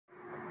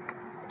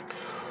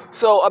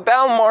So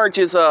about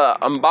March's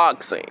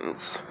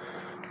unboxings,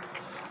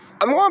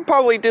 I'm gonna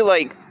probably do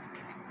like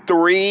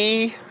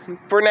 3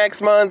 for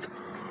next month,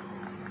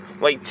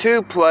 like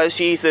 2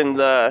 plushies and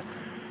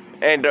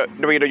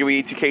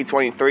WWE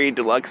 2K23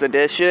 Deluxe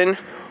Edition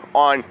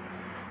on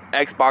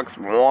Xbox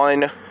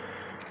One,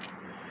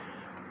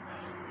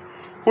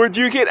 which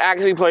you can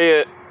actually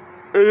play it.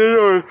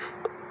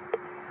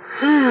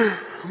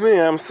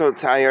 Man, I'm so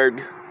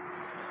tired.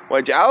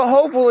 Which I'll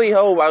hopefully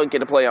hope I'll get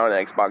to play on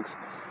Xbox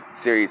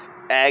Series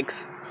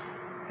X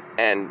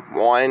and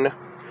One,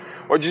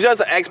 which is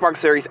just an Xbox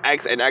Series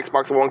X and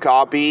Xbox One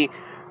copy.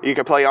 You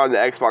can play on the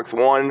Xbox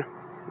One.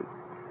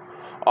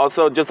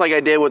 Also, just like I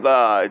did with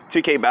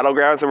 2K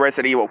Battlegrounds and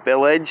Resident Evil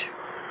Village.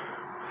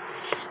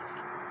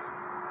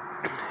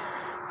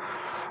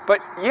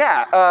 But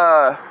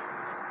yeah,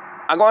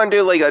 I'm going to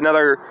do like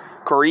another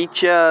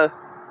Koricha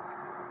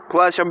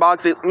plush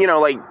unboxing. You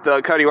know, like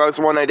the Cody Rhodes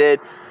one I did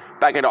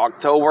back in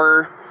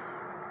October.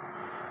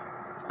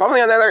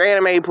 Probably another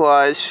anime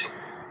plush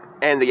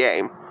and the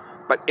game.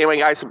 But anyway,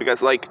 guys, hope you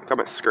guys like,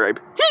 comment,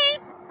 subscribe.